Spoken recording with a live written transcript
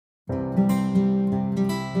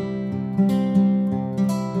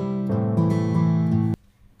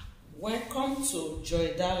Welcome to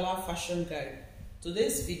Joidala Fashion Guide.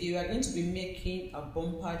 Today's video we are going to be making a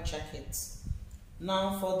bumper jacket.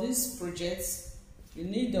 Now for this project you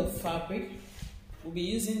need the fabric. We'll be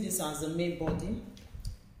using this as the main body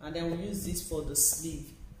and then we'll use this for the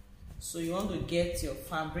sleeve. So you want to get your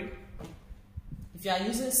fabric. If you are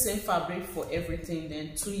using the same fabric for everything,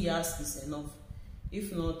 then 2 yards is enough.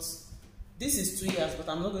 If not, this is 2 yards, but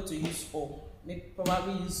I'm not going to use all. Maybe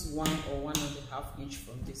probably use 1 or 1.5 inch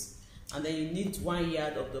from this. And then you need 1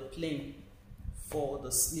 yard of the plain for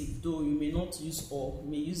the sleeve, though you may not use all.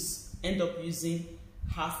 You may end up using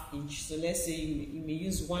 ½ inch. So let's say you may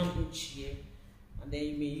use 1 inch here, and then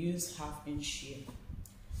you may use ½ inch here.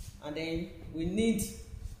 And then we need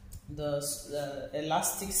the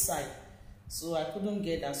elastic side. So I couldn't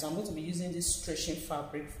get that, so I'm going to be using this stretching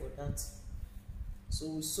fabric for that. So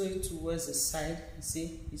we'll sew it towards the side. You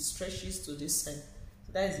see, it stretches to this side.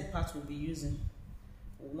 So that is the part we'll be using.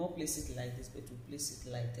 We'll not place it like this, but we'll place it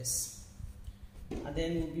like this. And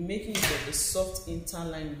then we'll be making use of the soft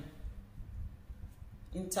interlining,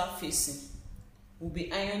 interfacing. We'll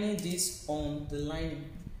be ironing this on the lining.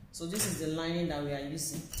 So this is the lining that we are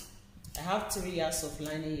using. I have 3 yards of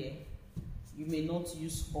lining here. You may not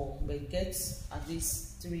use all, but get at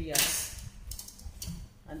least 3 yards.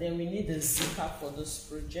 And then we need a zipper for this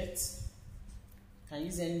project. You can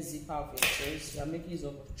use any zipper of your choice. We are making use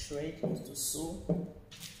of a thread to sew.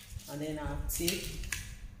 And then our tape.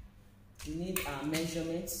 We need our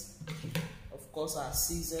measurements. Of course, our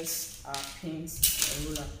scissors, our pins, and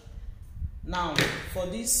ruler. Now, for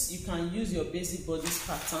this, you can use your basic bodice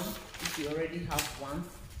pattern if you already have one,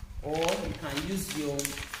 or you can use your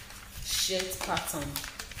shirt pattern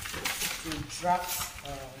to draft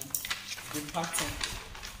the pattern.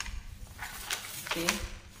 Okay,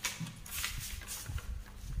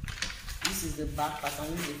 this is the back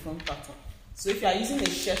pattern, this is the front pattern. So if you are using a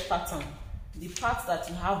shirt pattern, the part that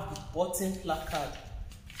you have the button placard,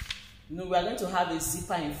 we are going to have a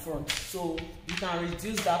zipper in front, so you can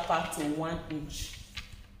reduce that part to 1 inch.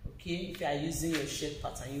 Okay, if you are using your shirt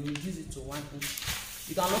pattern, you reduce it to 1 inch.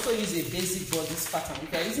 You can also use a basic bodice pattern.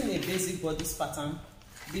 If you are using a basic bodice pattern,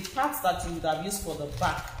 the parts that you would have used for the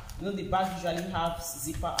back, the back usually have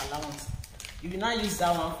zipper allowance. You will now use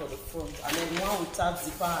that one for the front, and then the one without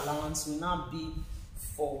zipper allowance will now be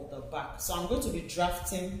for the back. So I'm going to be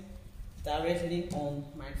drafting directly on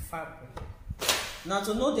my fabric. Now,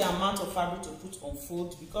 to know the amount of fabric to put on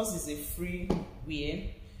fold, because it's a free wear,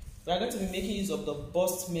 we are going to be making use of the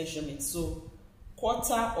bust measurement. So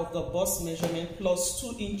 1/4 of the bust measurement plus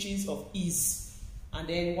 2 inches of ease, and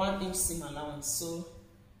then 1 inch seam allowance. So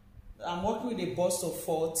I'm working with a bust of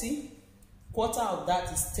 40. 1/4 of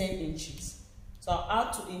that is 10 inches. So I'll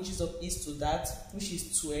add 2 inches of ease to that, which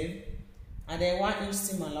is 12, and then 1 inch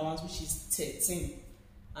seam allowance, which is 13.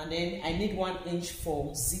 And then I need 1 inch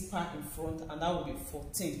for zipper in front, and that will be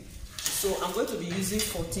 14. So I'm going to be using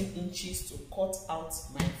 14 inches to cut out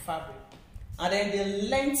my fabric. And then the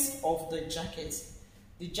length of the jacket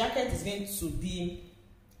is going to be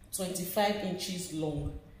 25 inches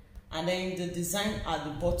long. And then the design at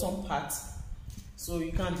the bottom part, so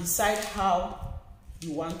you can decide how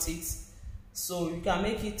you want it. So you can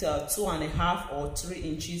make it 2.5 or 3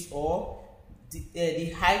 inches, or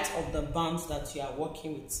the height of the bands that you are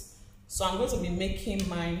working with. So I'm going to be making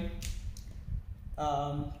mine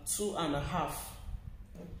 2.5.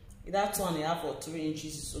 Either 2.5 or 3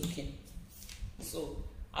 inches is okay. So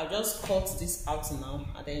I'll just cut this out now,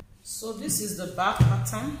 and then so this is the back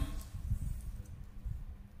pattern,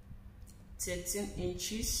 13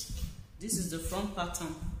 inches. This is the front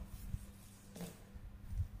pattern.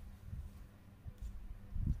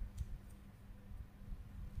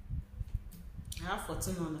 I have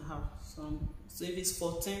 14.5. So if it's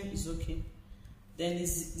 14, it's okay. Then the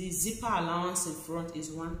zipper allowance in front is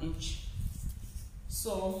 1 inch.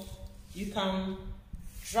 So you can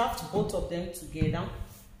draft both of them together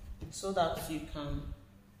so that we can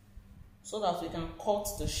cut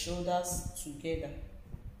the shoulders together,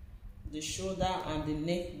 the shoulder and the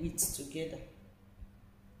neck width together.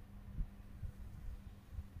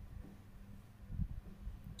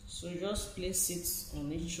 So just place it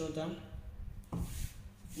on each shoulder,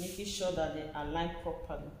 making sure that they align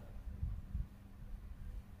properly,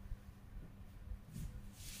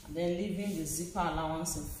 and then leaving the zipper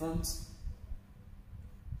allowance in front.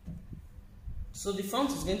 So the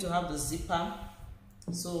front is going to have the zipper.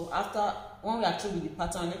 So when we are through with the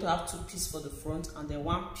pattern, we're going to have 2 pieces for the front and then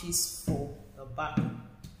 1 piece for the back.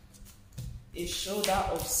 A shoulder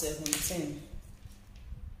of 17.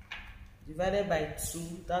 divided by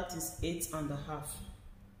 2, that is 8.5.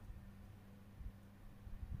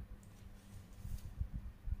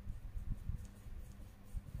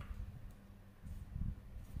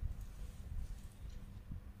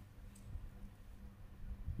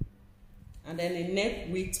 And then a neck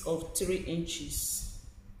width of 3 inches.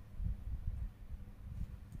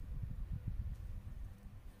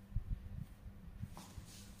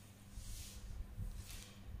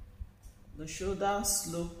 The shoulder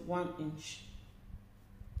slope 1 inch.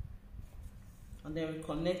 And then we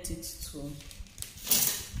connect it to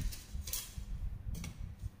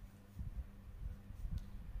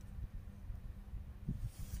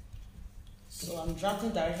so I'm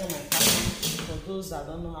drafting directly on my pattern for those that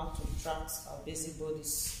don't know how to draft our basic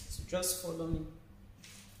bodies. So just follow me.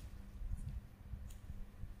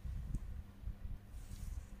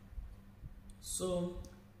 So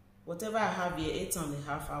whatever I have here,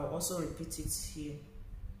 8.5, I'll also repeat it here.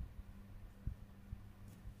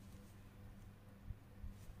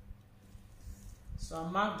 So I'll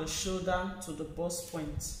mark the shoulder to the bust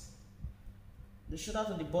point. The shoulder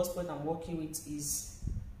to the bust point I'm working with is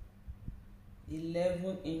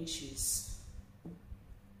 11 inches.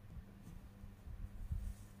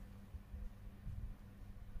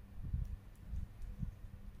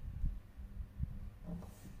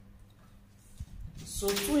 So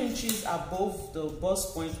 2 inches above the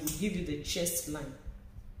bust point will give you the chest line.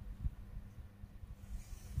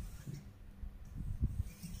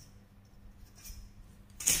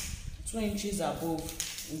 Two inches above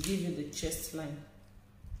will give you the chest line.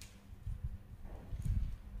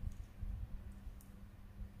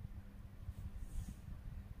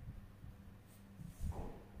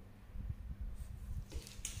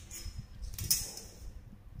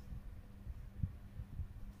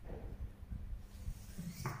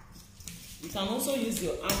 You can also use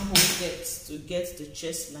your armhole depth to get the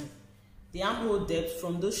chest line. The armhole depth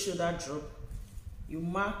from the shoulder drop, you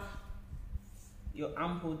mark your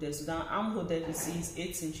armhole depth. So that armhole depth you see is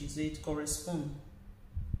 8 inches, so it corresponds.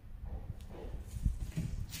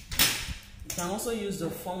 You can also use the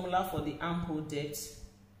formula for the armhole depth,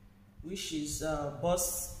 which is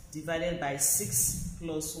bust divided by 6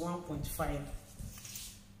 plus 1.5.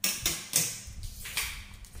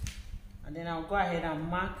 And then I'll go ahead and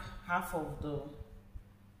mark half of the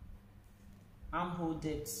armhole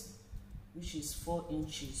depth, which is 4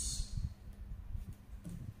 inches.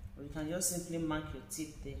 Or you can just simply mark your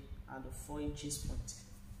tip there at the 4 inches point.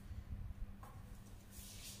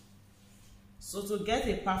 So to get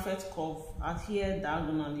a perfect curve, adhere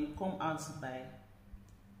diagonally, come out by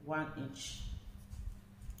 1 inch,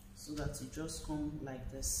 so that it just comes like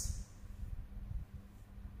this.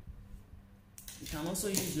 You can also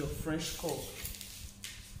use your French curve.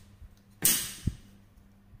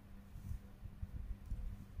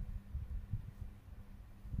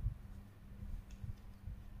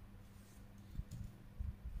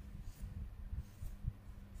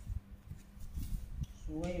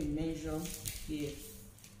 When you measure here,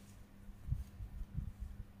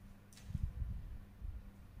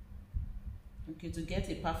 okay, to get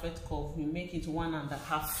a perfect curve, you make it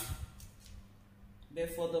 1.5.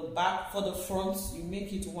 But for the back, for the front, you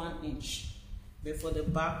make it 1 inch. But for the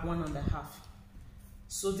back, 1.5.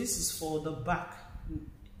 So this is for the back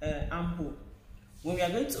armhole. When we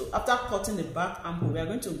are going to, after cutting the back armhole, we are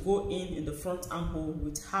going to go in the front armhole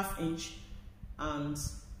with 1/2 inch and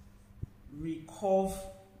recurve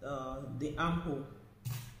the armhole.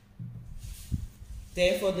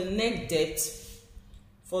 Then for the neck depth,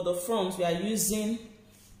 for the front we are using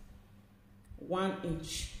 1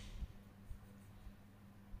 inch,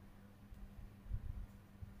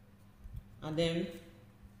 and then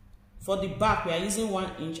for the back we are using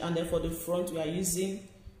 1 inch, and then for the front we are using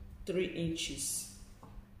 3 inches.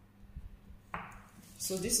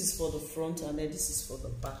 So this is for the front, and then this is for the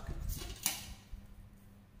back.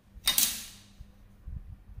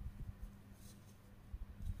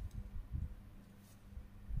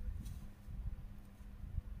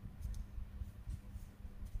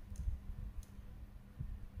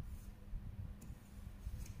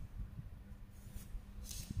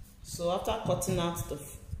 So after cutting out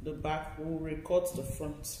the back, we'll recut the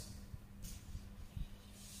front.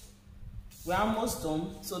 We're almost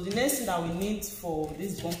done. So the next thing that we need for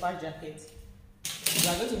this bumper jacket, we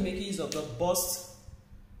are going to make use of the bust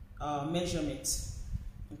measurement.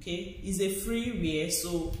 Okay, it's a free wear,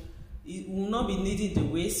 so it will not be needing the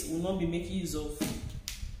waist, will not be making use of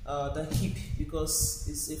the hip, because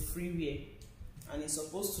it's a free wear and it's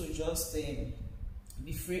supposed to just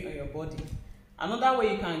be free on your body. Another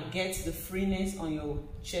way you can get the freeness on your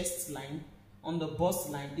chest line, on the bust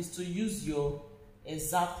line, is to use your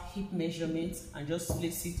exact hip measurement and just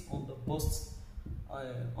place it on the bust,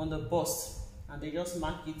 and then just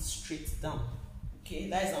mark it straight down. Okay,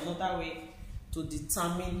 that is another way to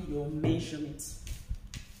determine your measurement.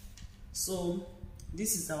 So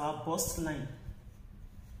this is our bust line.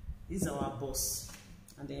 This is our bust,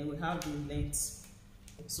 and then we have the length.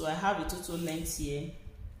 So I have a total length here.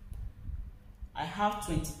 I have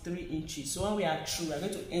 23 inches. So when we are through, we are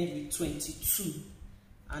going to end with 22,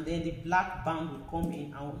 and then the black band will come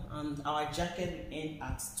in, and our jacket will end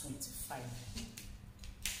at 25.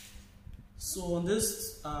 So on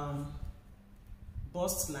this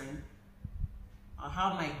bust line, I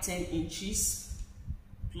have my 10 inches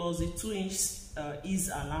plus the 2 inch ease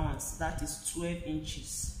allowance, that is 12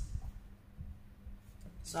 inches.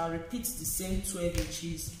 So I'll repeat the same 12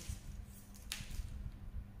 inches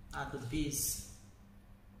at the base.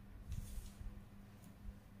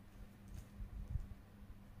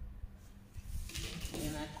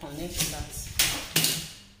 And I connect that.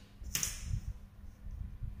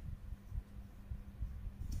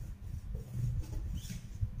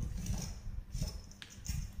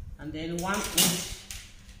 And then 1 inch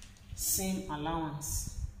seam allowance.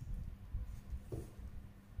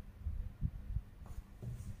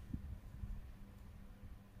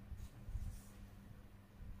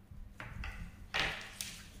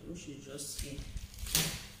 We should just see.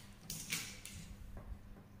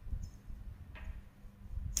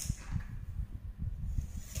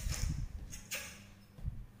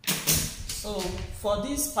 So for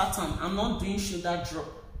this pattern, I'm not doing shoulder drop.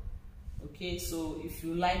 Okay, so if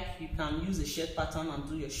you like, you can use a shirt pattern and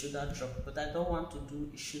do your shoulder drop, but I don't want to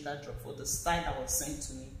do a shoulder drop. For the style that was sent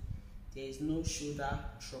to me, there is no shoulder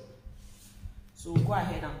drop. So we'll go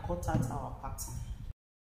ahead and cut out our pattern.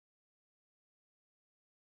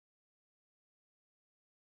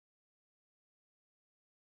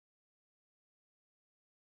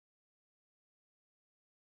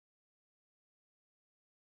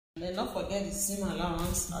 And then don't forget the seam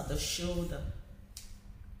allowance at the shoulder.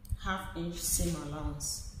 1/2 inch seam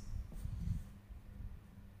allowance.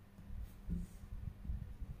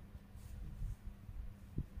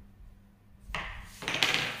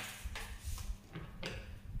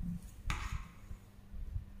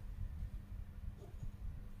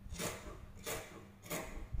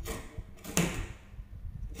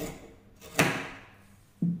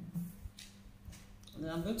 And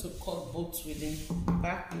I'm going to cut both within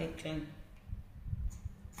back neckline.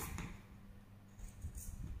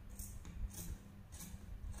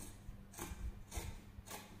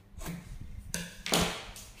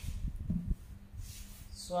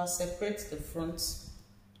 So I separate the front,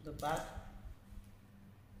 the back,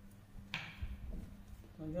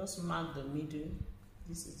 and just mark the middle.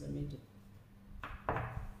 This is the middle.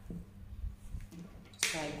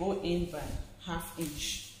 So I go in by 1/2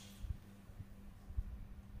 inch.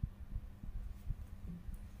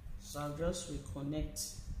 So I'll just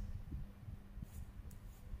reconnect.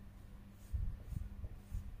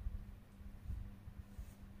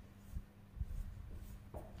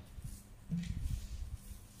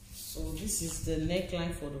 So this is the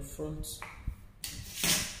neckline for the front.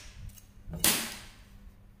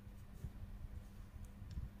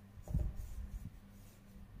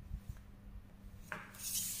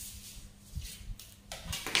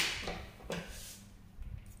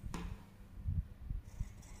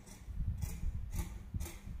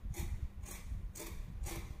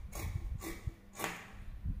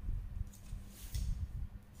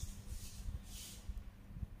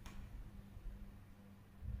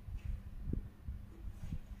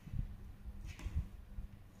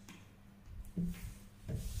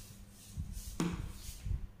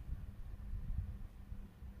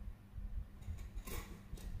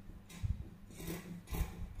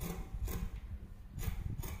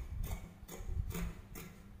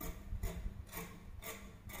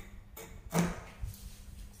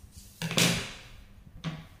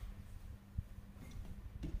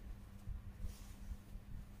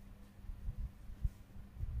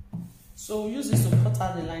 So we'll use this to cut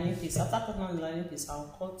out the lining piece. After cutting out the lining piece,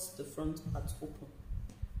 I'll cut the front part open.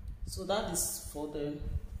 So that is for the,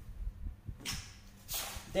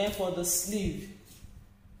 then for the sleeve,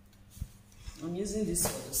 I'm using this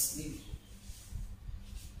for the sleeve.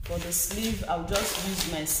 For the sleeve, I'll just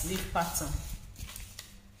use my sleeve pattern.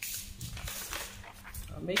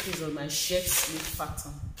 I'll make use of my shirt sleeve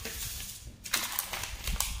pattern.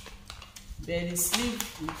 Then the sleeve,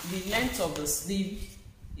 the length of the sleeve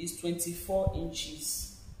is 24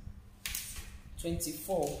 inches.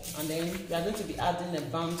 24, and then we are going to be adding a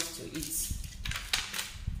band to it.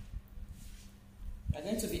 We are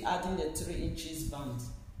going to be adding the 3 inches band.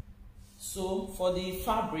 So for the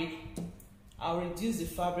fabric, I'll reduce the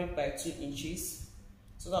fabric by 2 inches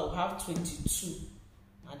so that we'll have 22,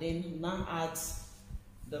 and then now add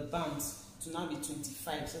the band to now be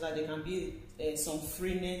 25 so that there can be some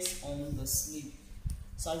freeness on the sleeve.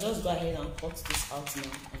 So I'll just go ahead and cut this out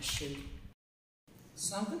now and show you.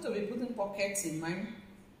 So I'm going to be putting pockets in mine.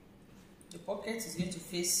 The pocket is going to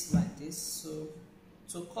face like this, so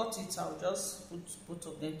to cut it, I'll just put both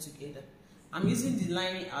of them together. I'm using the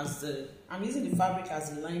lining as I'm using the fabric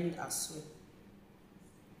as the lining as well.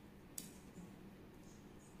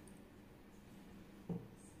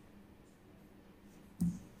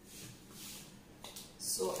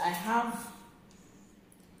 So I have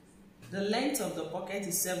the length of the pocket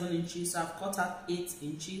is 7 inches, so I've cut out 8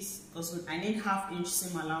 inches because I need ½ inch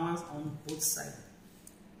seam allowance on both sides.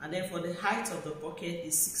 And then for the height of the pocket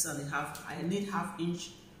is 6.5. I need ½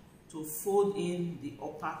 inch to fold in the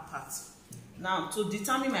upper part. Now to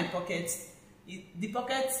determine my pocket, the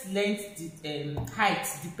pocket length, height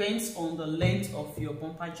depends on the length of your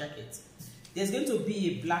bumper jacket. There's going to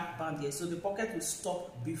be a black band here, so the pocket will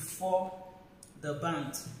stop before the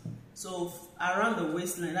band. So around the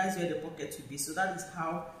waistline, that's where the pocket will be. So that is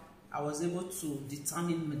how I was able to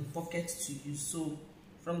determine the pocket to use. So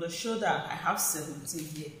from the shoulder, I have 17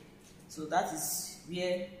 here. So that is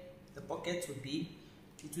where the pocket will be.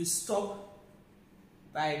 It will stop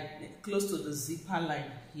by close to the zipper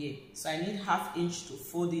line here. So I need ½ inch to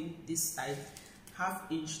fold in this side,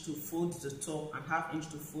 ½ inch to fold the top, and ½ inch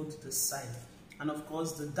to fold the side. And of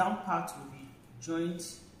course, the down part will be joined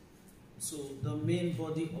to the main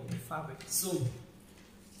body of the fabric. So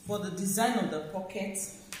for the design of the pocket,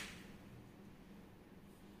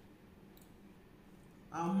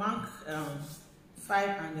 I'll mark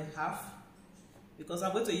 5.5 because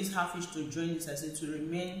I'm going to use ½ inch to join this, so it will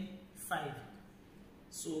remain 5.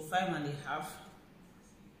 So 5.5.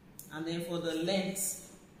 And then for the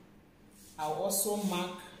length, I'll also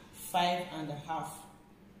mark 5.5.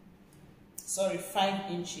 Sorry,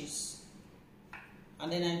 5 inches.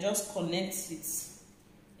 And then I just connect it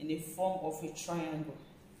in the form of a triangle.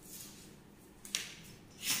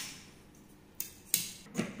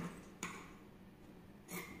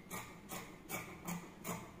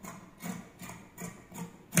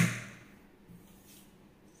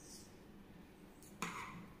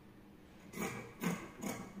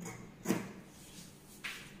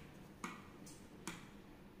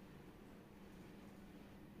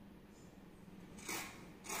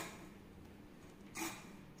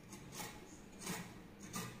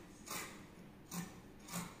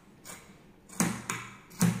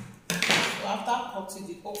 After cutting,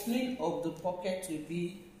 the opening of the pocket will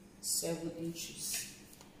be 7 inches.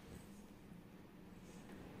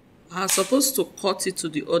 I was supposed to cut it to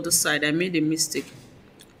the other side. I made a mistake,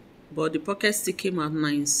 but the pocket still came out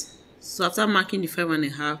nice. So after marking the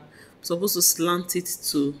 5.5, I'm supposed to slant it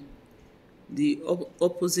to the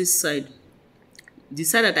opposite side. The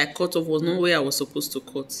side that I cut off was not where I was supposed to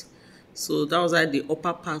cut, so that was why the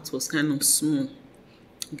upper part was kind of small.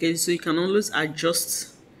 Okay, so you can always adjust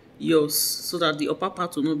yours so that the upper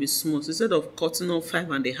part will not be small. So instead of cutting off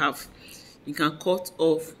 5.5, you can cut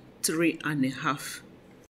off 3.5.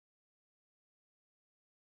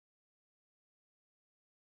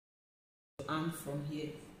 Arm from here.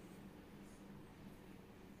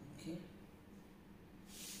 Okay.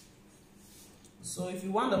 So if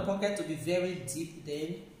you want the pocket to be very deep,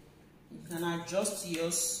 then you can adjust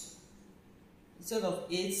yours. Instead of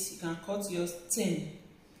 8, you can cut yours 10.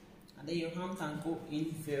 And then your hand can go in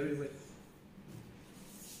very well.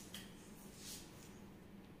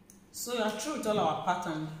 So you are through with all our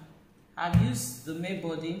pattern. I've used the main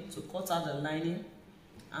body to cut out the lining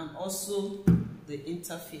and also the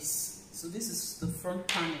interface. So this is the front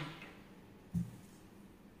panel.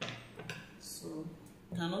 So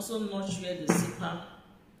you can also notch where the zipper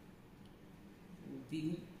will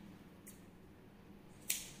be.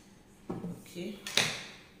 Okay.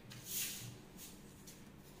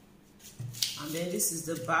 And then this is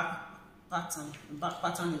the back pattern. The back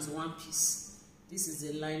pattern is one piece. This is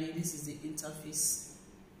the lining, this is the interface.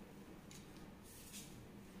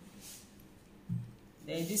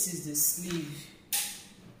 Then this is the sleeve.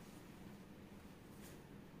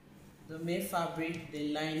 The main fabric, the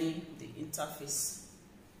lining, the interface.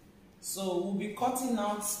 So we'll be cutting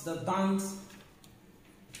out the band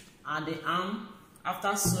at the arm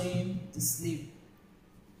after sewing the sleeve.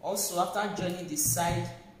 Also after joining the side,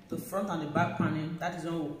 the front and the back panel, that is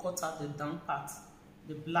when we'll cut out the down part,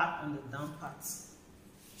 the black on the down part.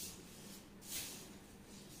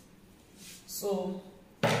 So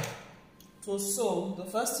to sew, the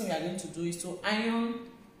first thing we are going to do is to iron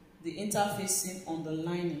the interfacing on the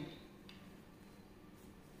lining.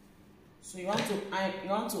 So you want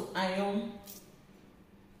to iron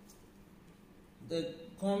the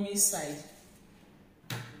gummy side.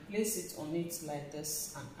 Place it on it like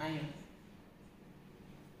this and iron.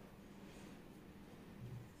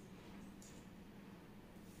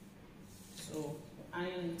 So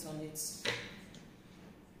iron it on it.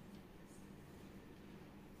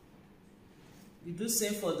 We do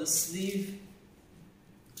same for the sleeve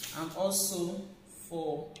and also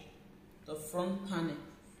for the front panel.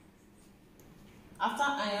 After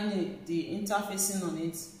ironing the interfacing on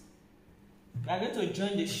it, we are going to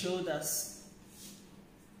join the shoulders.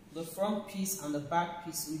 The front piece and the back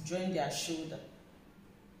piece, we join their shoulder.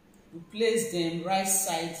 We place them right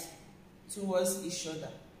side towards each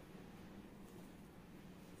other.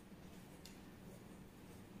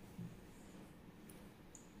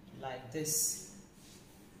 Like this.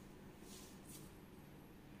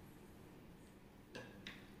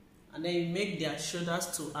 And then you make their shoulders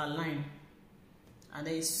to align. And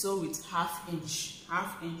then you sew with half inch.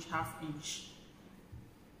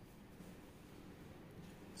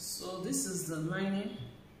 So this is the lining.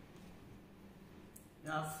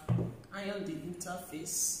 You have ironed the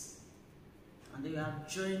interface, and then you have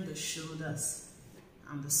joined the shoulders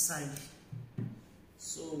and the side.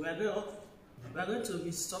 So we are going to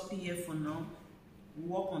be stopping here for now.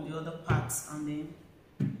 We'll work on the other parts, and then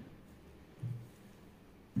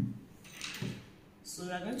so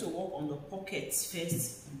we are going to work on the pockets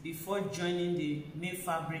first before joining the main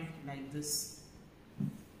fabric like this.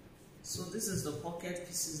 So this is the pocket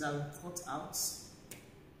pieces that we cut out.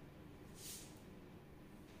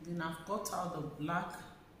 Then I've cut out the black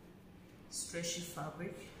stretchy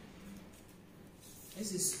fabric.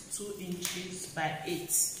 This is 2 inches by 8.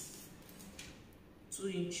 2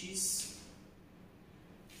 inches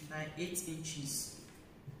by 8 inches.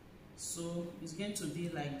 So it's going to be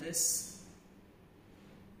like this.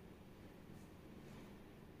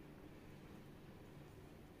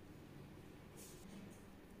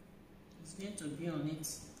 It's going to be on it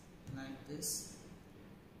like this.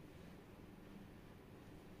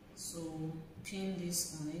 So pin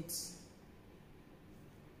this on it.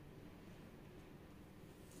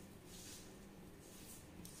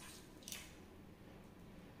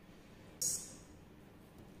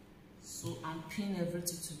 So I'm pinning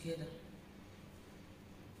everything together.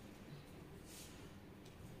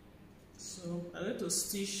 So I'm going to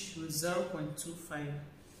stitch with 0.25,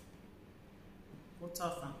 quarter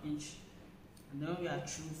of an inch, and then we are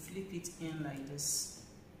through, flip it in like this.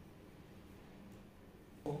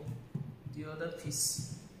 The other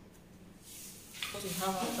piece. What we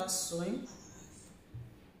have after sewing.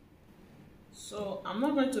 So I'm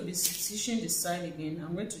not going to be stitching the side again.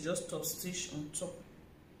 I'm going to just top stitch on top.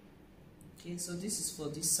 Okay, so this is for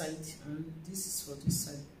this side and this is for this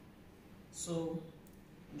side. So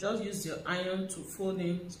just use your iron to fold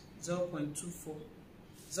in 0.24,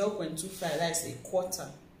 0.25, that's a quarter.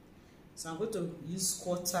 So I'm going to use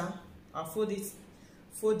quarter. I'll fold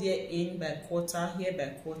here in by quarter, here by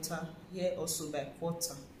quarter, here also by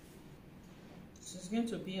quarter. So it's going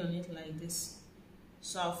to be on it like this.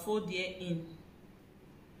 So I'll fold here in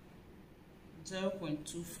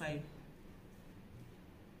 0.25.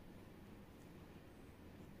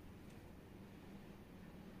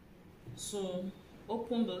 So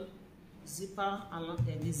open the zipper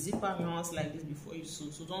allowance like this before you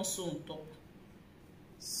sew. So don't sew on top.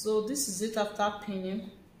 So this is it after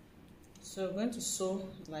pinning. So we're going to sew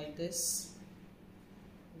like this.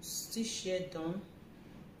 We'll stitch here down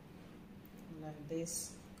like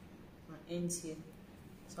this and end here.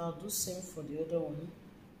 So I'll do same for the other one.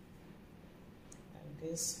 Like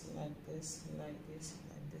this, like this, like this,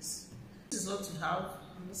 like this. This is what you have,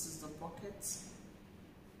 and this is the pocket.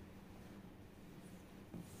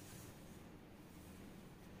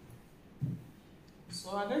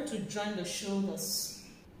 So I'm going to join the shoulders.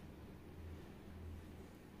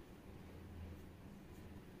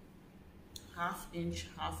 Half inch,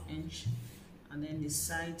 and then the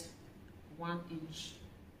side 1 inch.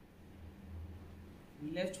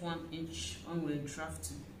 We left 1 inch when we were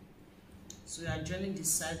drafting. So we are joining the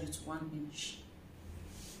side with 1 inch.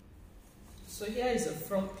 So here is the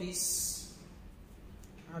front piece.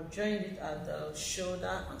 I've joined it at the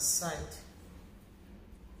shoulder and side.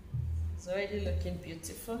 It's already looking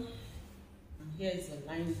beautiful. And here is the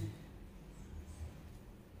lining.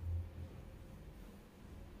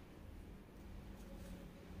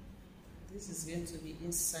 This is going to be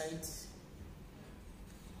inside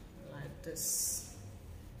like this.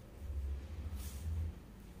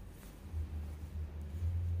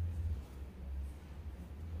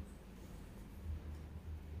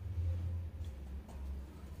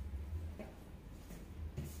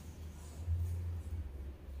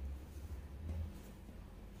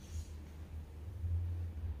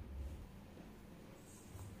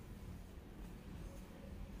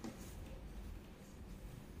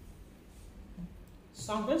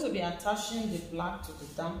 So I'm going to be attaching the black to the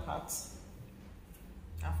down part.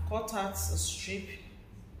 I've cut out a strip.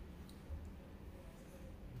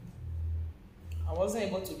 I wasn't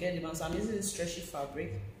able to get the one, so I'm using the stretchy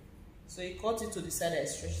fabric. So you cut it to the side that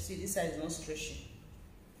is stretchy. See, this side is not stretchy,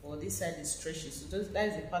 or this side is stretchy. So that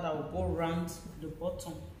is the part that will go around the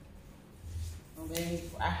bottom. And then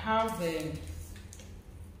I have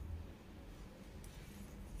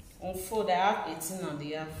on fold, I have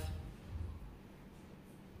 18.5.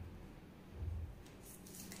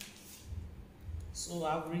 So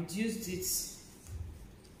I've reduced it.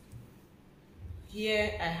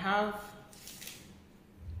 Here I have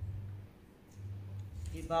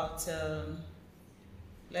about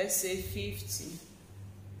let's say 50.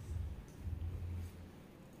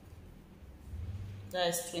 That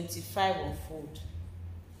is 25 on fold.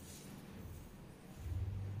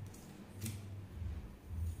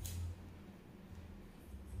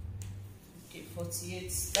 Okay, 48.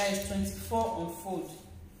 That is 24 on fold.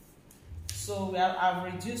 So I've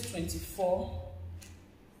reduced 24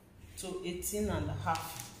 to 18.5.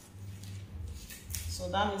 So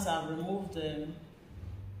that means I've removed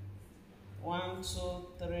 1,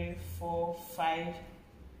 2, 3, 4, 5.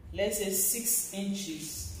 Let's say 6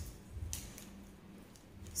 inches.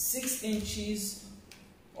 6 inches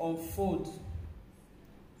on fold.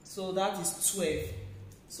 So that is 12.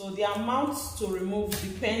 So the amount to remove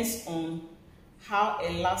depends on how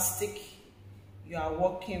elastic you are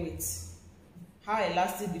working with. How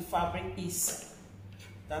elastic the fabric is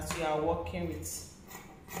that you are working with.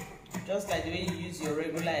 Just like the way you use your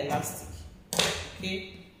regular elastic.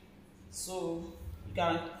 Okay? So you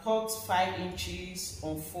can cut 5 inches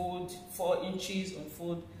on fold, 4 inches on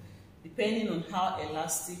fold, depending on how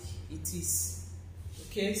elastic it is.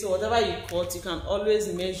 Okay, so whatever you cut, you can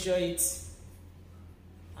always measure it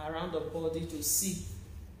around the body to see.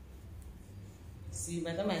 See,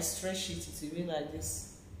 by the time I stretch it, it will be like this.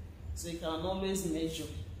 So you can always measure.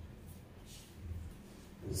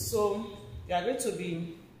 So you are going to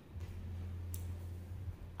be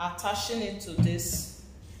attaching it to this.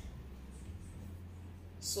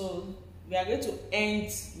 So we are going to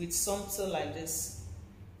end with something like this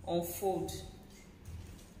on fold.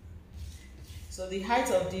 So the height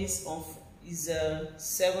of this is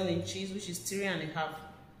 7 inches, which is 3.5.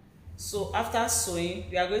 So after sewing,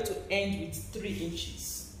 we are going to end with 3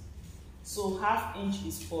 inches. So ½ inch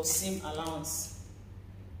is for seam allowance.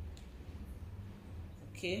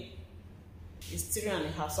 Okay, it's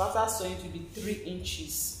 3.5. So after sewing, it will be 3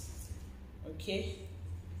 inches. Okay,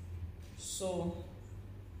 so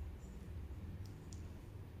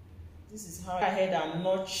this is how I head and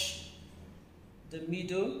notch the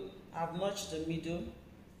middle. I've notched the middle,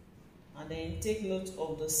 and then take note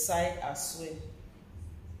of the side as well.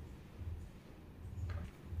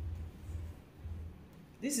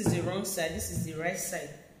 This is the wrong side, this is the right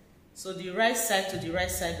side. So the right side to the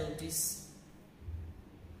right side of this,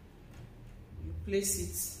 you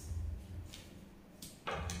place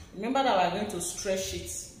it. Remember that we're going to stretch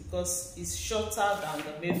it because it's shorter than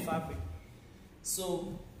the main fabric.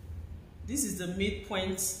 So this is the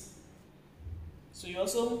midpoint. So you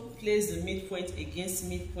also place the midpoint against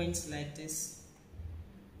midpoint like this.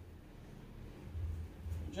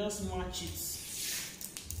 Just match it.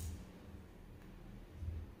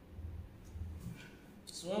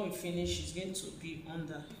 So when we finish, it's going to be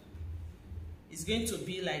under. It's going to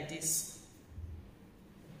be like this.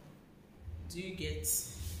 Do you get?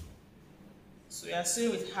 So you are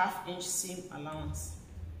sewing with ½ inch seam allowance.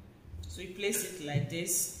 So you place it like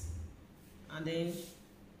this, and then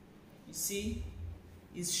you see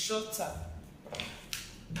it's shorter.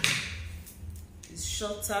 It's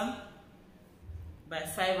shorter by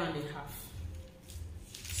 5.5.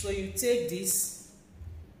 So you take this,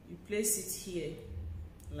 you place it here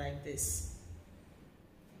like this,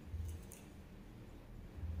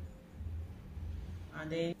 and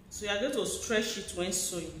then so you are going to stretch it when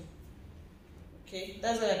sewing. Okay,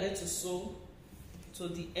 that's why you are going to sew to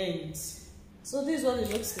the end. So this is what it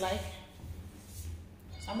looks like.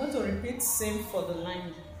 I'm going to repeat same for the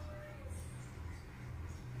lining.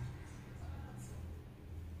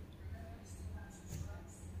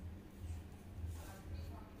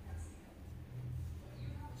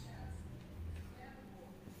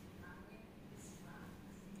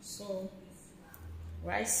 So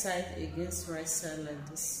right side against right side like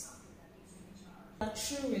this.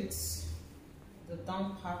 Through with the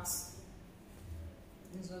down part.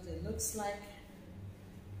 This is what it looks like.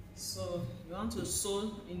 So you want to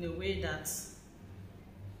sew in a way that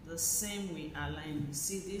the seam will align. You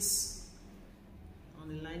see this on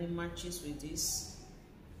the lining matches with this,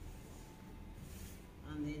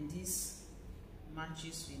 and then this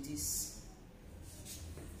matches with this.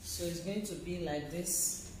 So it's going to be like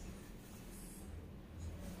this.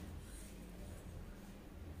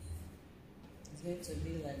 It's going to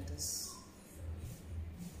be like this.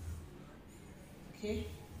 Okay.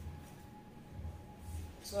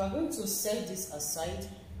 So I'm going to set this aside,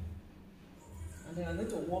 and then I'm going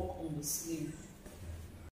to work on the sleeve.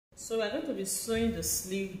 So we're going to be sewing the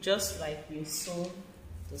sleeve just like we sew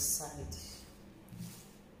the side.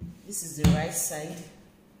 This is the right side.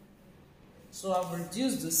 So I've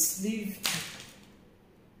reduced the sleeve.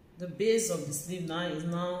 The base of the sleeve now is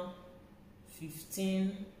now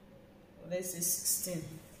 15, let's say 16.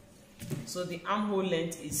 So the armhole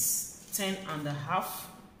length is 10.5.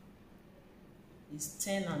 Is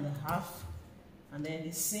 10.5, and then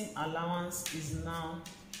the seam allowance is now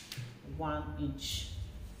 1 inch.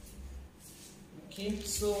 Okay,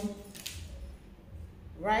 so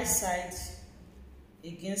right side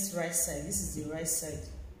against right side. This is the right side,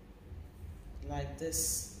 like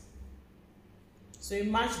this. So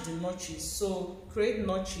you match the notches. So create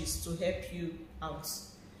notches to help you out.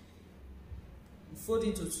 You fold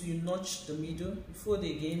into two, you notch the middle. You fold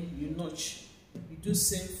again, you notch. You do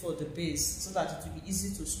same for the base so that it will be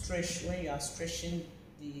easy to stretch when you are stretching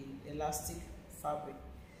the elastic fabric.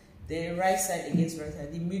 Then right side against right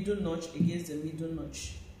side, the middle notch against the middle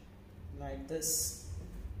notch, like this.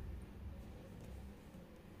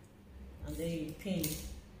 And then you pin.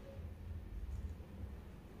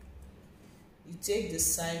 You take the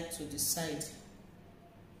side to the side,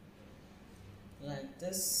 like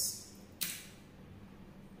this.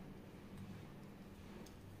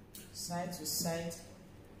 Side to side.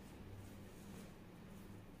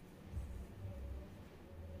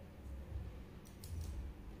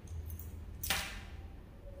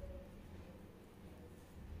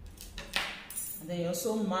 And then you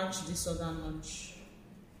also match this other notch.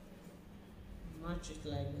 Match it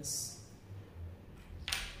like this.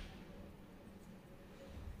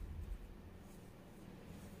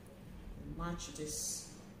 Match this.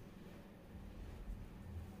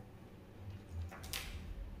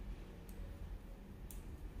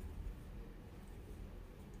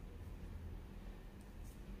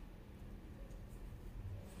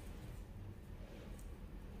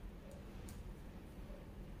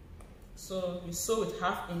 So you sew with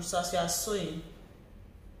 1/2 inch. So as you are sewing,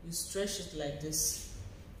 you stretch it like this.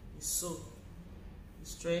 You sew, you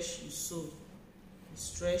stretch, you sew, you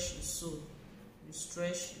stretch, you sew, you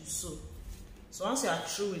stretch, you sew. So once you are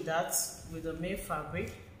through with that, with the main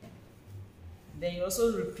fabric, then you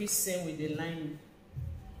also repeat same with the lining.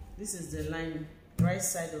 This is the lining, right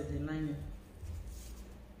side of the lining.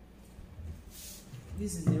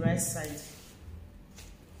 This is the right side.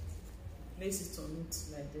 Place it on it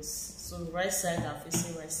like this. So right side are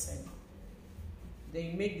facing right side. Then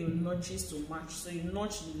you make the notches to match. So you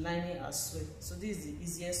notch the lining as well. So this is the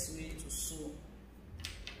easiest way to sew.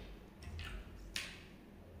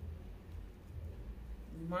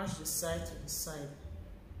 You match the side to the side.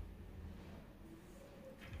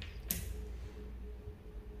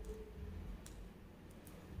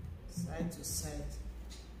 Side to side.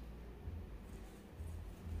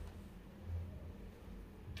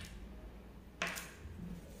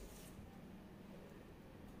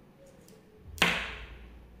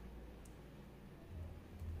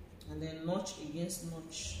 And then notch against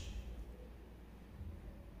notch.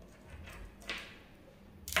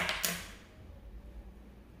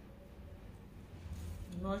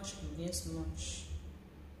 Notch against notch.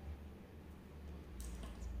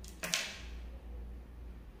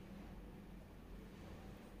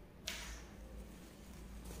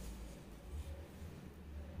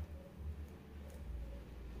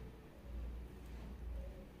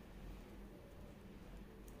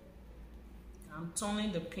 I'm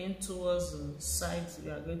turning the pin towards the side we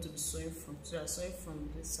are going to be sewing from. So you are sewing from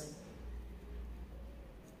this side.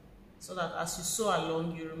 So that as you sew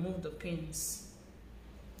along, you remove the pins.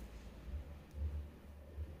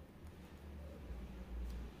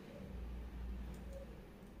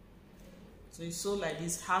 So you sew like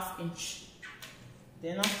this 1/2 inch.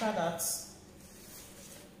 Then after that,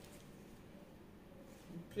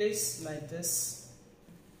 you place like this.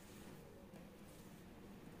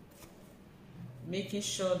 Making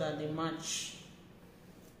sure that they match.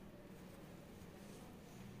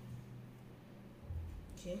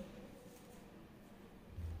 Okay.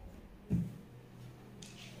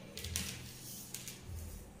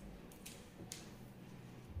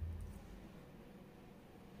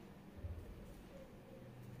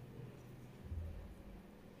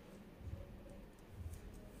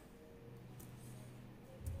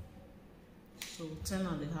 So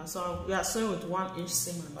 10.5. So we are sewing with 1 inch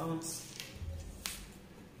seam allowance.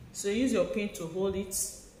 So use your pin to hold it.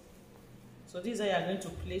 So this is how you are going to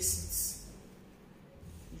place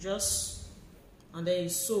it. Just, and then you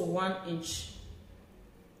sew 1 inch.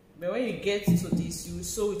 But when you get to this, you will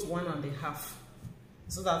sew with 1.5,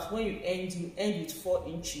 so that when you end with 4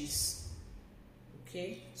 inches.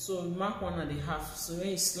 Okay, so mark 1.5. So when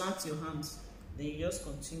you slant your hands, then you just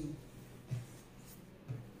continue.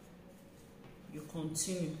 You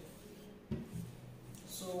continue.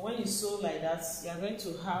 So when you sew like that, you are going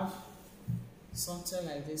to have something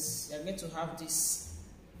like this. You are going to have this.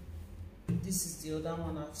 This is the other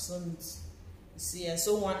one I've sewn it. You see, I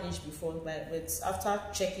sewed 1 inch before, but after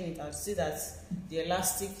checking it, I see that the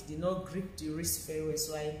elastic did not grip the wrist very well.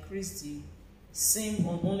 So I increased the seam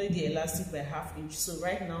on only the elastic by ½ inch. So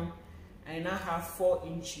right now, I now have 4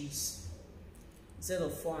 inches instead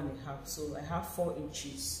of 4.5. So I have 4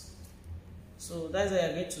 inches. So that's how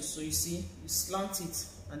you're going to sew. You see, you slant it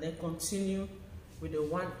and then continue with the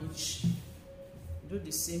 1 inch. Do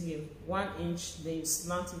the same here. 1 inch, then you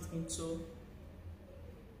slant it into.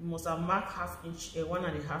 You must have marked ½ inch,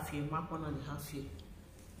 1.5 here. Mark 1.5 here.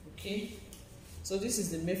 Okay. So this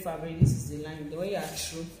is the main fabric. This is the line. The way you are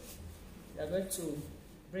through, you are going to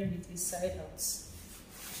bring it inside out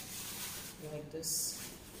like this.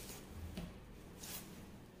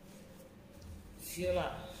 Feel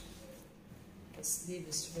like the sleeve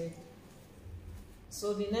is ready.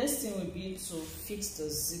 So the next thing will be to fix the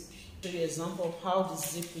zip. Show you an example of how the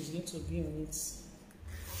zip is going to be on it.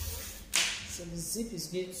 So the zip is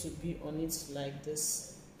going to be on it like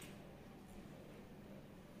this.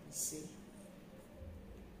 You see.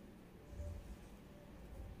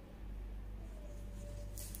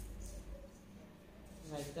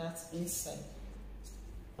 Like that inside.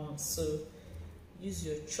 So use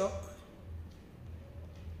your chalk.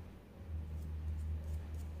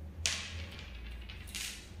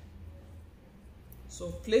 So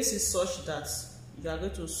place it such that you are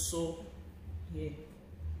going to sew here.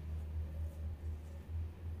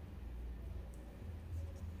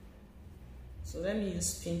 So let me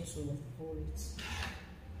use pin to hold it.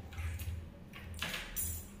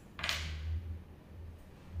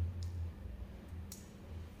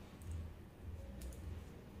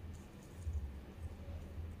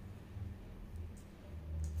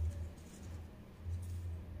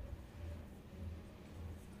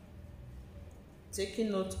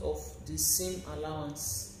 Taking note of the seam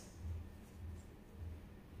allowance.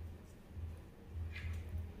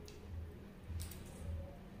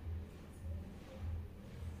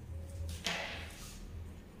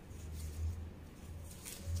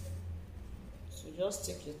 So just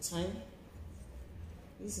take your time.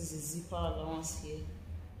 This is the zipper allowance here,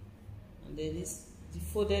 and then this the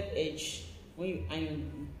folded edge. When you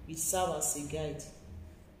iron, it serves as a guide.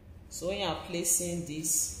 So when you are placing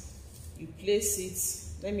this, you place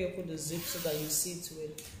it. Let me open the zip so that you see it well.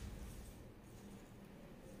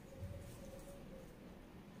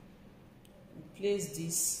 You place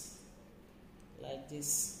this like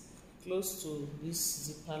this, close to this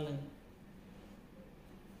zipper line.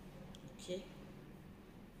 Okay,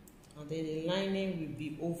 and then the lining will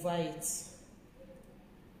be over it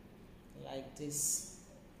like this,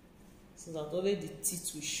 so that only the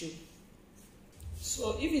teeth will show.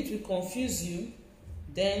 So if it will confuse you,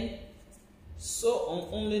 then sew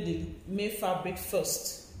on only the main fabric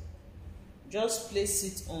first. Just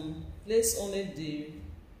place only the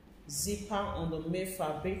zipper on the main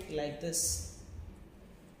fabric like this.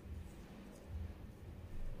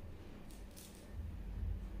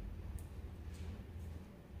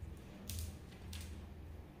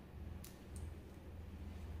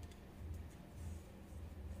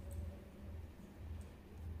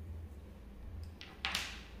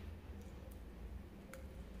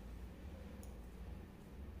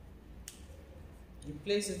 You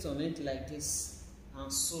place it on it like this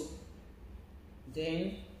and sew.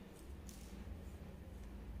 Then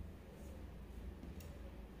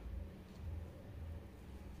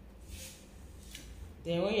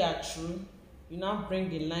when you are through, you now bring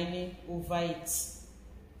the lining over it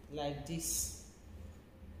like this.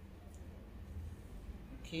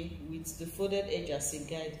 Okay, with the folded edge as a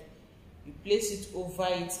guide. You place it over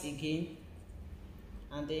it again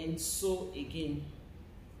and then sew again.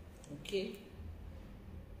 Okay.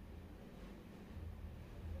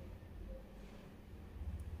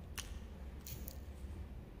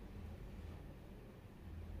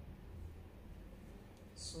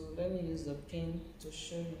 So let me use the pin to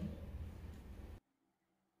show you.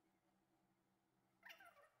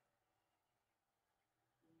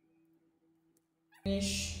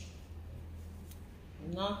 Finish.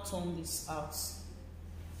 Now turn this out.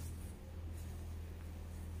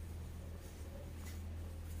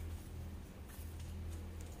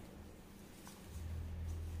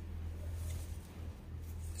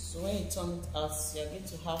 So when you turn it out, you're going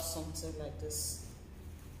to have something like this.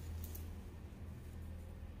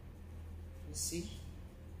 You see?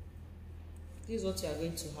 This is what you are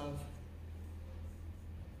going to have.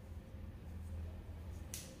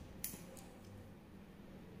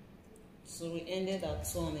 So we ended at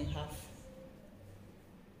 2.5.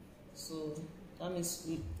 So that means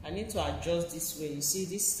I need to adjust this way. You see,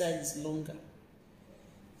 this side is longer.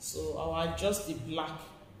 So I'll adjust the black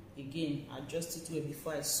again, adjust it way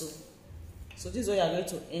before I sew. So this is what you are going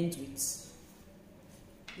to end with.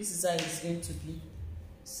 This is how it's going to be.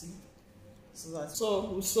 See?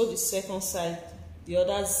 So we sew the second side, the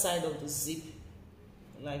other side of the zip,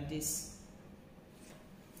 like this.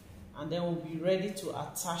 And then we'll be ready to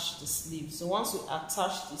attach the sleeve. So once we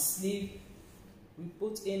attach the sleeve, we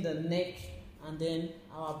put in the neck, and then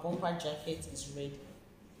our bumper jacket is ready.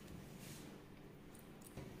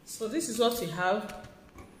 So this is what we have.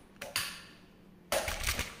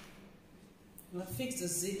 We'll fix the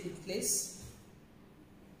zip in place.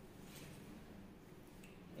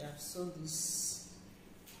 We have sewn this,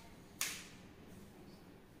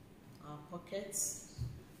 our pockets.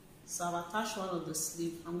 So I've attached one of the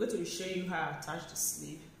sleeve. I'm going to be showing you how I attach the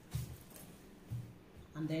sleeve.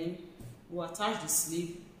 And then we'll attach the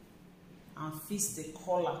sleeve and fix the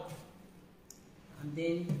collar. And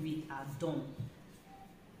then we are done.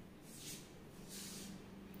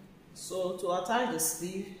 So to attach the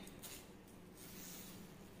sleeve,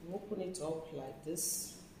 we open it up like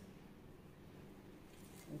this.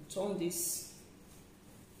 And turn this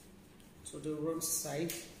to the wrong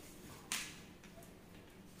side.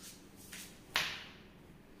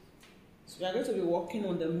 So we are going to be working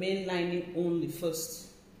on the main lining only first.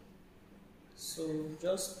 So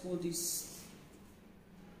just pull this .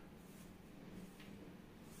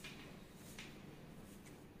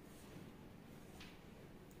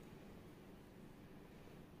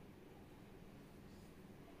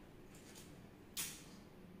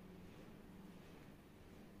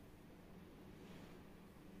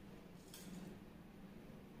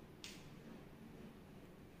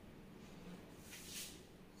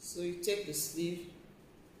 So you take the sleeve,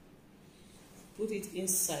 put it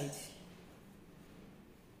inside.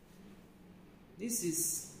 This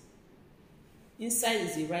is, inside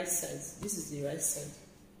is the right side. This is the right side.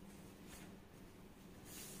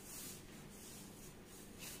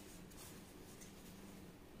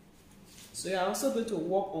 So you are also going to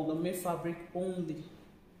work on the main fabric only.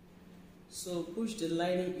 So push the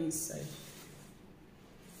lining inside.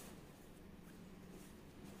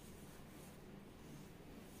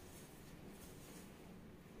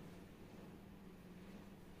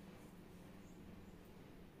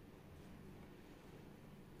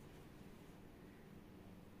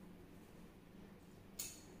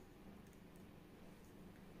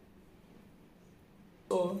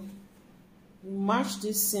 So match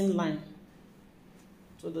this seam line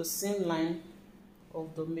to the seam line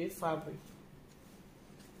of the main fabric.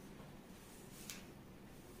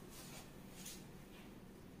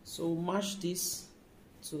 So match this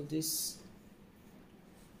to this.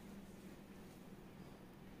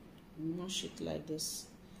 Match it like this,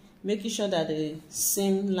 making sure that the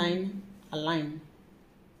seam line align.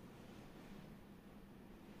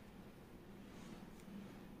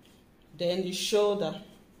 Then the shoulder.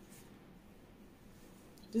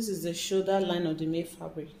 This is the shoulder line of the main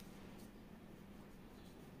fabric.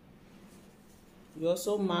 You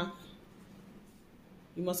also mark,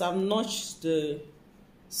 you must have notched the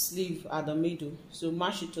sleeve at the middle, so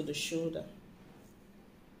match it to the shoulder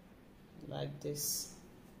like this,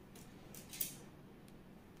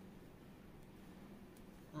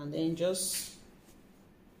 and then just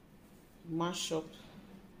mash up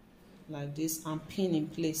like this and pin in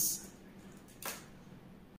place.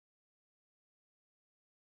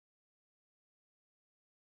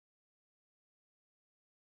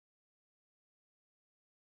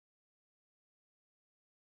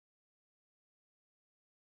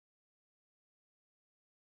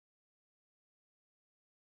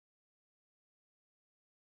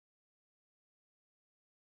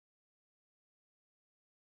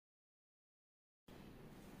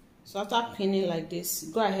 So after pinning like this,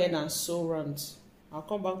 go ahead and sew round. I'll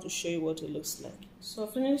come back to show you what it looks like. So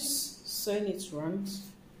finish sewing it round.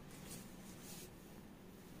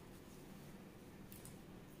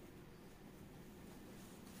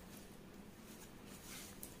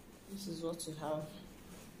 This is what you have.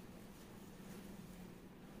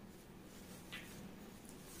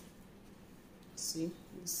 See,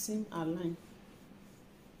 the seam align.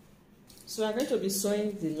 So I'm going to be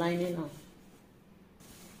sewing the lining now.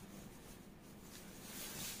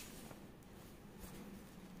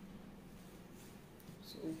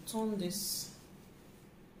 So we'll turn this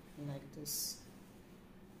like this.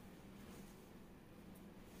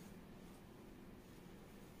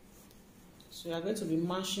 So you are going to be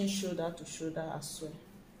matching shoulder to shoulder as well.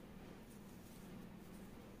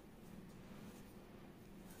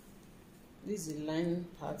 This is the lining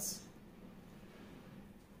part.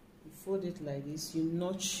 You fold it like this, you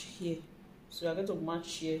notch here. So you are going to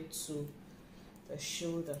match here to the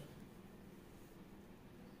shoulder.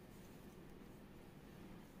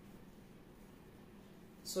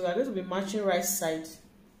 So we are going to be matching right side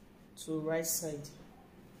to right side.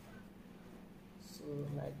 So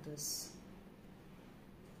like this.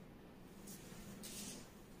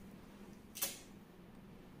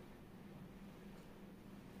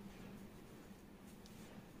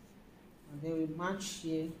 And then we match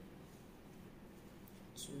here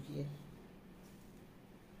to here.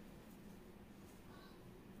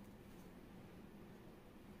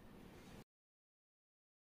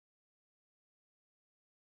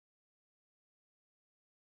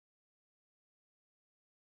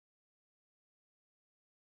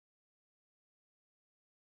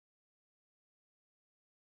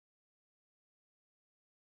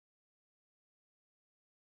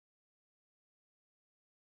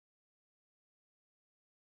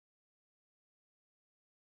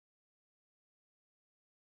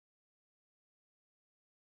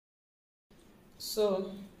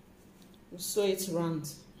 So we sew it round,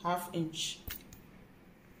 1/2 inch.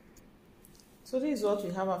 So this is what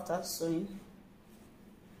we have after sewing.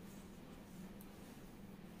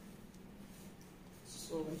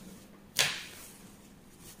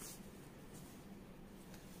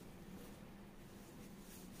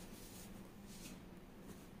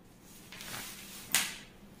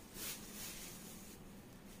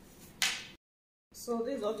 So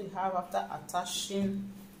this is what we have after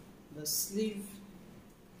attaching the sleeve.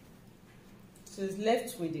 So it's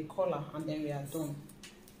left with the collar and then we are done.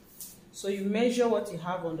 So you measure what you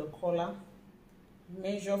have on the collar,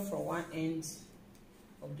 measure from one end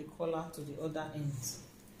of the collar to the other end,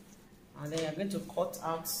 and then you're going to cut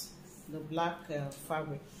out the black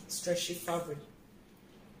fabric, stretchy fabric.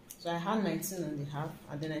 So I had 19.5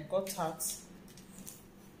 and then I cut out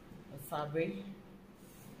the fabric.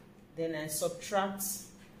 Then I subtract,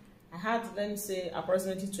 I had, let me say,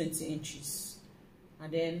 approximately 20 inches.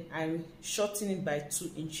 And then I shorten it by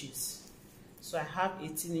 2 inches. So I have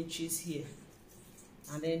 18 inches here.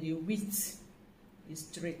 And then the width is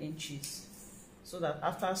 3 inches. So that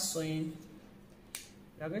after sewing,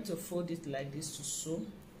 we are going to fold it like this to sew.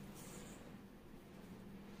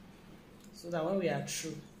 So that when we are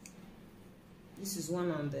through, this is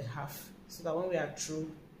 1.5. So that when we are through,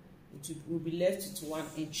 it will be left with 1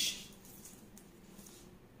 inch.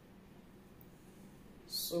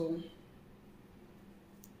 So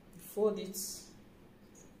fold it.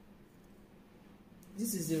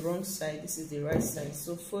 This is the wrong side, this is the right side.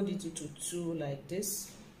 So fold it into 2 like this,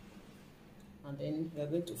 and then we are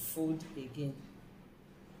going to fold again.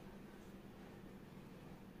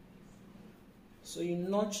 So you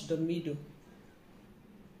notch the middle.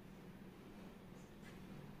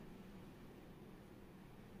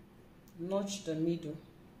 Notch the middle.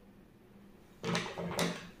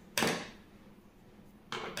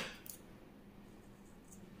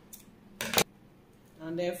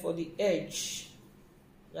 And then for the edge,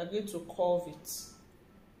 we are going to curve it.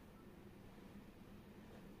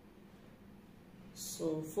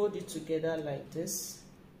 So fold it together like this.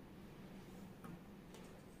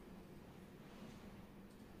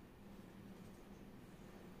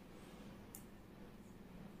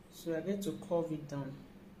 So we are going to curve it down.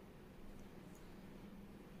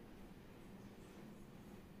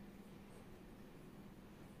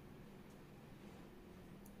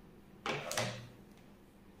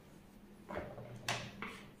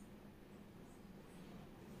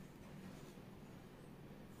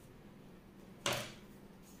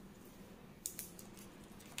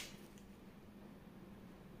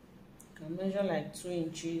 Measure like 2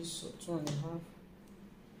 inches or 2.5,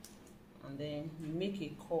 and then you make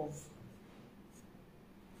a curve.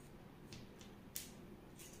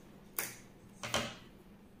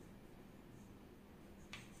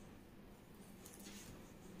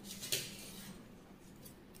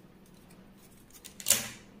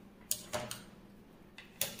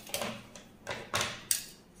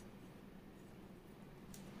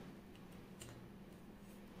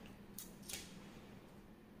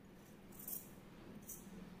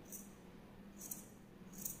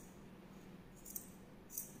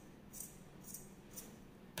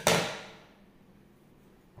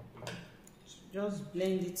 Just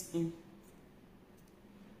blend it in.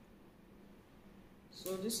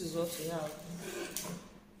 So this is what we have.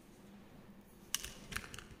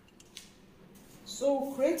 So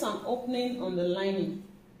we'll create an opening on the lining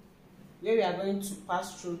where we are going to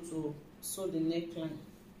pass through to sew the neckline.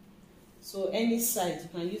 So any side, you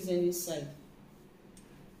can use any side.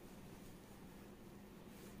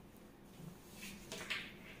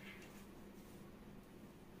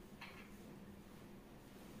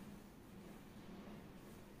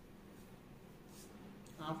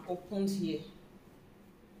 I've opened here,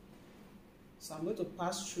 so I'm going to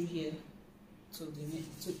pass through here to the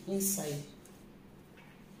inside.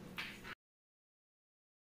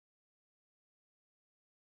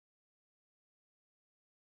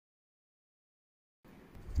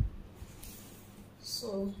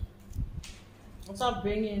 So after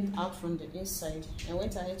bringing out from the inside, I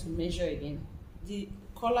went ahead to measure again. The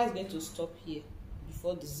collar is going to stop here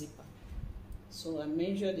before the zipper, so I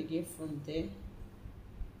measured again from there.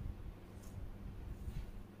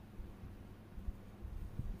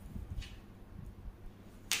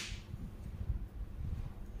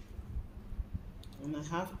 And I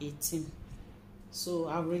have 18. So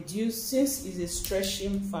I've reduced, since it's a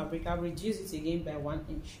stretching fabric, I've reduced it again by 1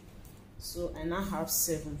 inch. So I now have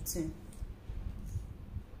 17.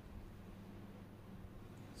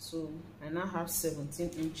 So I now have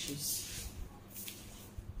 17 inches.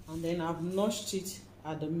 And then I've notched it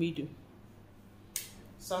at the middle.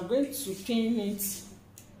 So I'm going to pin it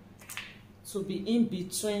to be in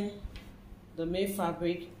between the main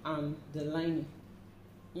fabric and the lining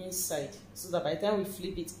inside, so that by the time we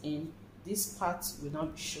flip it in, this part will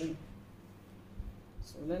not be showing.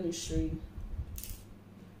 So let me show you.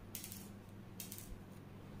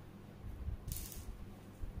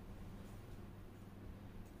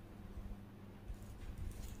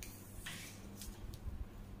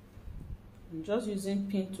 I'm just using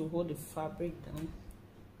pin to hold the fabric down.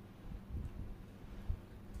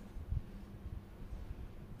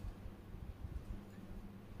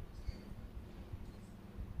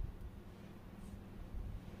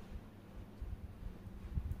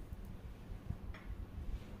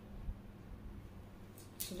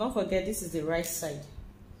 So don't forget, this is the right side.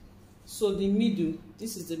 So the middle,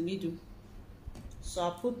 this is the middle. So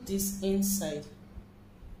I'll put this inside.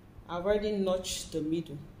 I've already notched the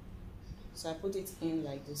middle. So I put it in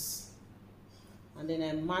like this. And then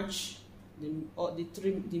I match the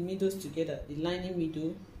middles together. The lining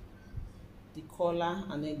middle, the collar,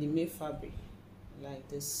 and then the main fabric. Like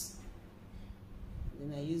this.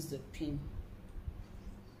 Then I use the pin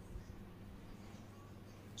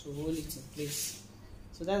to hold it in place.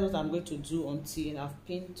 So that's what I'm going to do until I've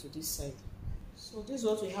pinned to this side. So this is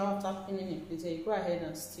what we have after pinning in place. You go ahead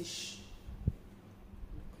and stitch.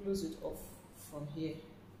 You close it off from here.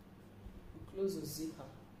 You close the zipper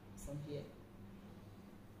from here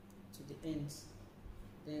to the ends.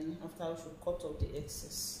 Then after, I should cut off the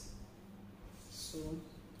excess. So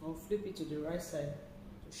I'll flip it to the right side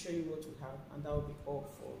to show you what we have, and that will be all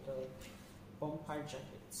for the bumper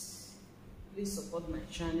jackets. Please support my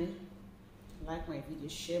channel. Like my video,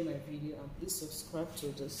 share my video, and please subscribe to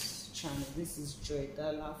this channel. This is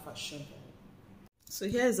Joidala Fashion Guide. So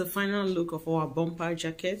here is the final look of our bumper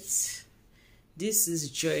jackets. This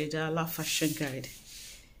is Joidala Fashion Guide.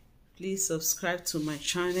 Please subscribe to my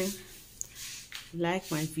channel,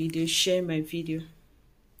 like my video, share my video.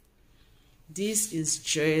 This is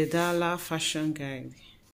Joidala Fashion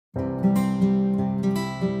Guide.